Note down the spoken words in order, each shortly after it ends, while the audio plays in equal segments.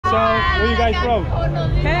yourself. Where you guys from?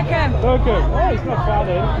 Kirkham. Kirkham. Oh, it's not far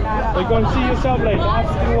then. You're going to see yourself later.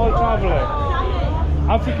 African World Traveller.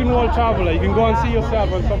 African World Traveller. You can go and see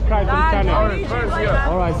yourself and subscribe to the channel.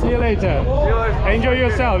 Alright, see you later. Enjoy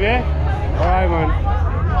yourself, yeah? Alright, man.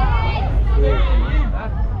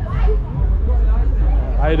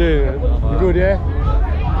 How you doing? You good, yeah?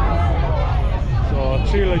 So,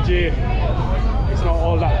 Trilogy. It's not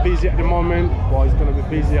all that busy at the moment, but it's gonna be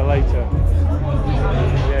busier later.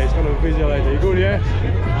 Yeah, it's gonna be busier later. You good, yeah?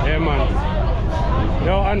 Yeah, man.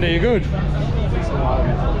 Yo, Andy, you good?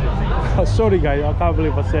 Oh, sorry, guys. I can't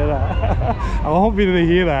believe I said that. I hope you didn't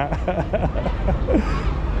hear that.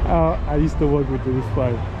 I used to work with this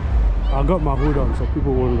guy. I got my hood on, so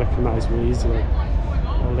people won't recognize me easily.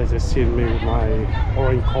 Unless they see me with my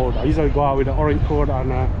orange coat. I usually go out with an orange coat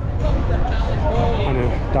and a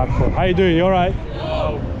dark coat. How you doing? You alright?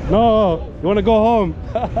 No, you want to go home?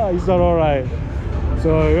 It's not alright.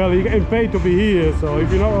 So, well, you're getting paid to be here, so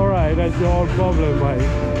if you're not alright, that's your own problem, mate.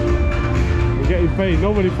 You're getting paid.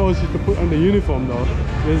 Nobody forces you to put on the uniform, though,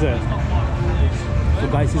 is it? So,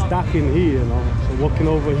 guys, it's dark in here, you know. So, walking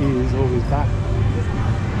over here is always dark.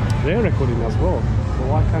 They're recording as well, so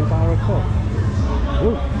why can't I record?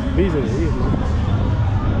 Look, bees in here, man.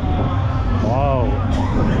 Wow.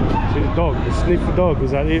 See the dog, the sniffer dog,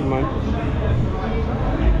 is that it, man?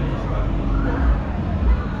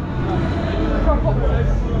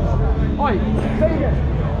 Oi, take it.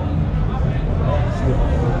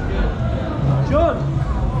 John.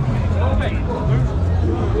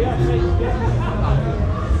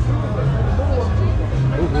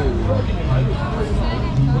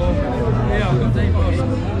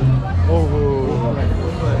 Oh,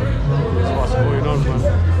 what's going on, man?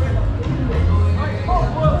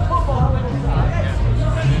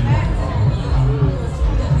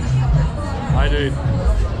 Hi, dude.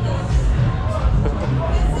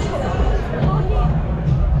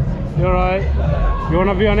 You alright? You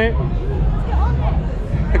wanna be on it?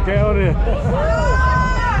 Get on it.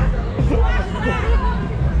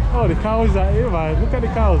 Oh, the cows are here, man. Look at the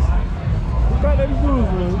cows. Look at them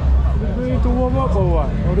dudes, man. They're going to warm up or what?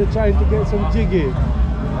 Or they're trying to get some jiggy.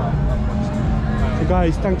 So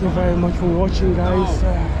guys, thank you very much for watching, guys.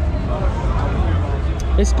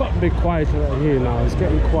 It's got a bit quieter here now. It's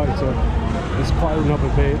getting quieter. It's quieting up a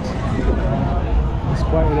bit. It's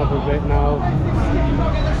quieting up a bit now.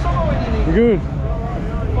 You good?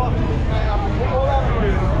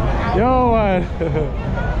 Yo, man.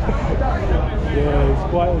 Yeah, it's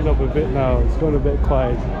quieting up a bit now. It's gone a bit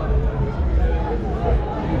quiet.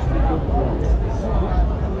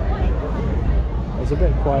 It's a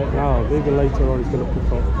bit quiet now. Maybe later on it's going to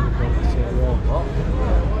pick up. So, yeah.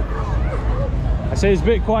 I say it's a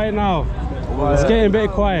bit quiet now. It's getting a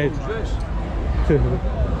bit quiet.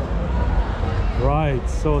 Right,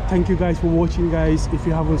 so thank you guys for watching, guys. If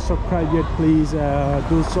you haven't subscribed yet, please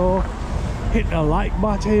do so. Hit the like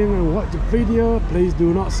button and watch the video. Please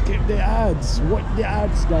do not skip the ads. Watch the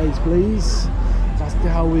ads, guys, please. That's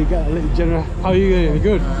how we get a little general. How are you doing? You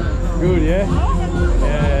good? Good, yeah?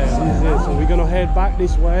 Yeah, this is it. So we're gonna head back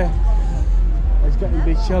this way. It's getting a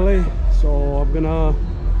bit chilly, so I'm gonna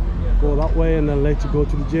go that way and then later go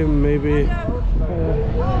to the gym, maybe.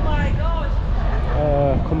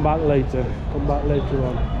 Come back later. Come back later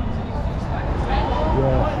on.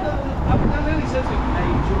 Yeah.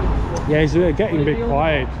 Yeah, it's getting a bit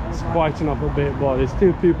quiet. It's quieting up a bit, but there's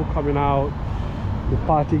still people coming out. The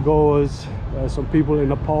party goers, some people in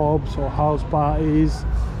the pubs or house parties,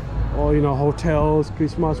 or you know, hotels,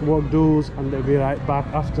 Christmas work dues, and they'll be right back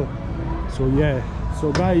after. So yeah.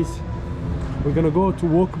 So guys, we're gonna go to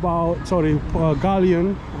walkabout, sorry,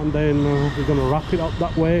 Galleon, and then we're gonna wrap it up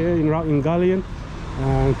that way in Galleon,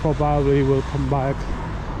 and probably we'll come back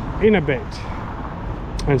in a bit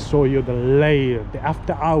and show you the layer, the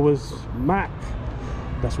after hours Mac.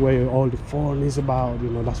 That's where all the phone is about,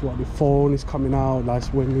 you know. That's what the phone is coming out.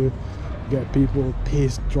 That's when you get people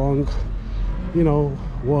pissed drunk, you know,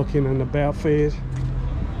 walking in the bare feet,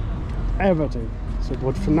 everything. So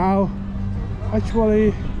but for now,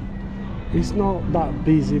 actually it's not that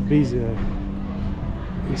busy.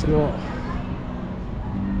 It's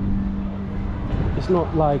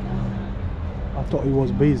not like I thought it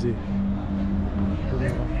was busy.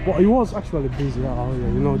 But it was actually busy out here,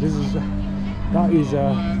 you know. That is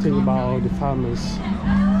a thing about the farmers.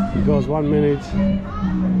 It goes 1 minute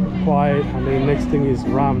quiet and then next thing is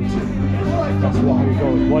rammed. That's what it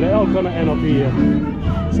goes. But they're all gonna end up here.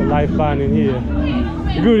 It's a live band in here.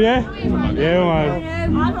 You good, yeah? Yeah, man.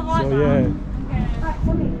 So yeah,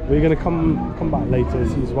 we're gonna come back later,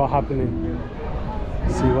 see what's happening.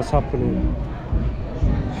 See what's happening.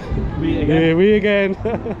 We again.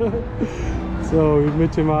 So we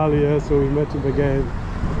met him earlier, so we met him again.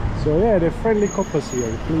 So yeah, they're friendly couples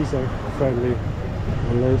here. Please are friendly.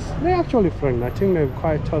 Unless they're actually friendly. I think they're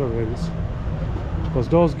quite tolerant. Because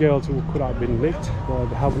those girls who could have been licked, but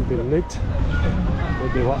they haven't been licked.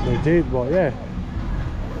 Maybe what they did, but yeah,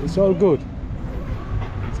 it's all good.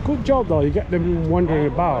 It's a good job though. You get them wandering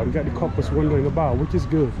about, you get the couples wandering about, which is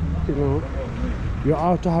good. You know, you're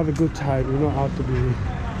out to have a good time. You're not out to be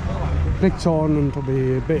picked on and to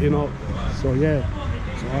be beaten up. So yeah,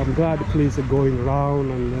 so I'm glad the police are going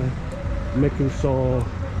around and making sure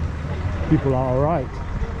people are alright.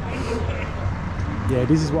 Yeah,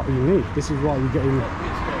 this is what we need. This is what we're getting,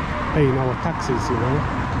 paying our taxes, you know,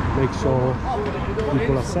 make sure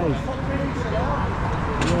people are safe.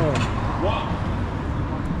 Yeah.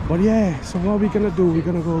 But yeah, so what are we gonna do? We're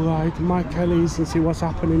gonna go right to Mike Kelly's and see what's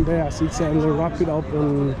happening there. I see it's going to wrap it up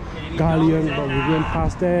on Galleon, but we went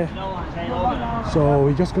past there. So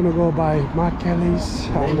we're just gonna go by Mike Kelly's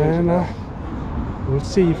and then we'll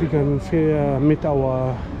see if we can meet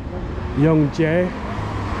our young Jay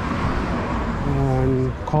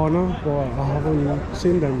and Connor, but I haven't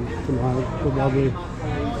seen them tonight. Probably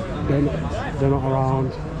they're not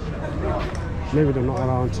around. Maybe they're not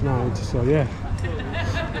around tonight. So yeah.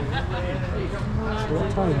 So what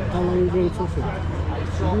time? How long have you been filming?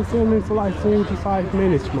 I've been filming for like 45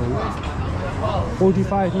 minutes, man.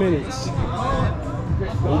 45 minutes.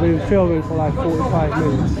 I've been filming for like 45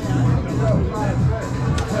 minutes.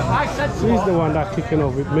 She's the one that kicking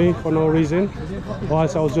off with me for no reason.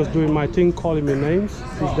 Whilst I was just doing my thing, calling me names.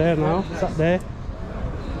 She's there now, sat there.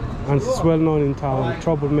 And she's well known in town,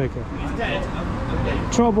 troublemaker.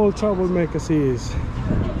 Troublemaker she is.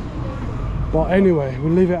 But anyway,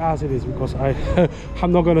 we'll leave it as it is because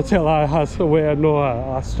I'm not gonna tell her the way I know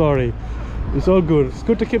her story. It's all good. It's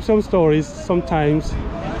good to keep some stories. Sometimes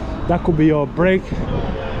that could be your breakthrough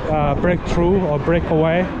or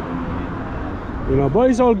breakaway. You know, but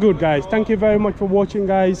it's all good, guys. Thank you very much for watching,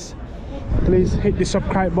 guys. Please hit the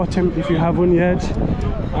subscribe button if you haven't yet.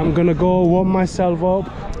 I'm gonna go warm myself up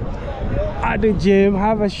at the gym,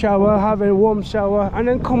 have a shower, have a warm shower, and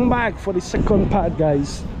then come back for the second part,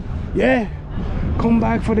 guys. Yeah, come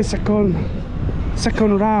back for the second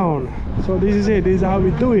round. So this is it. This is how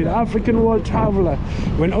we do it. African World Traveler.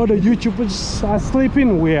 When other YouTubers are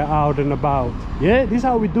sleeping, we're out and about. Yeah, this is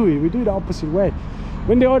how we do it. We do it the opposite way.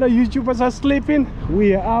 When the other YouTubers are sleeping,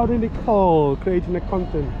 we are out in the cold creating the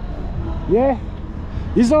content. Yeah,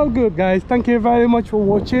 it's all good, guys. Thank you very much for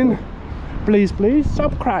watching. Please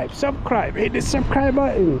subscribe, hit the subscribe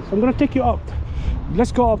button. So I'm gonna take you up.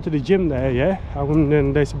 Let's go up to the gym there, yeah, and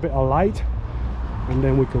then there's a bit of light, and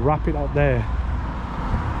then we can wrap it up there.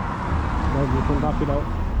 Then we can wrap it up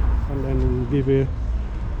and then we'll give you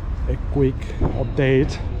a quick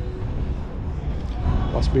update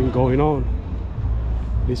what's been going on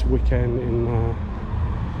this weekend in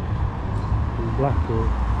Blackpool.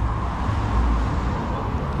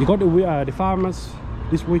 You got the farmers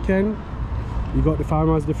this weekend. You got the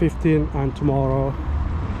farmers the 15th and tomorrow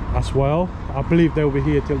as well. I believe they'll be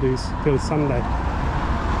here till Sunday.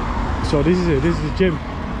 So this is it. This is the gym.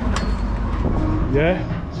 Yeah.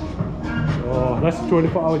 So that's the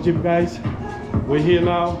 24-hour gym, guys. We're here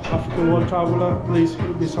now. African World Traveler. Please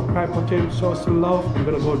hit the subscribe button. Show some love. I'm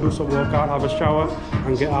gonna go do some workout, have a shower,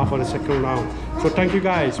 and get out for the second round. So thank you,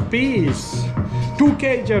 guys. Peace.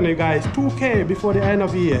 2K journey, guys. 2K before the end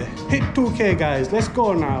of the year. Hit 2K, guys. Let's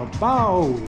go now. Bow.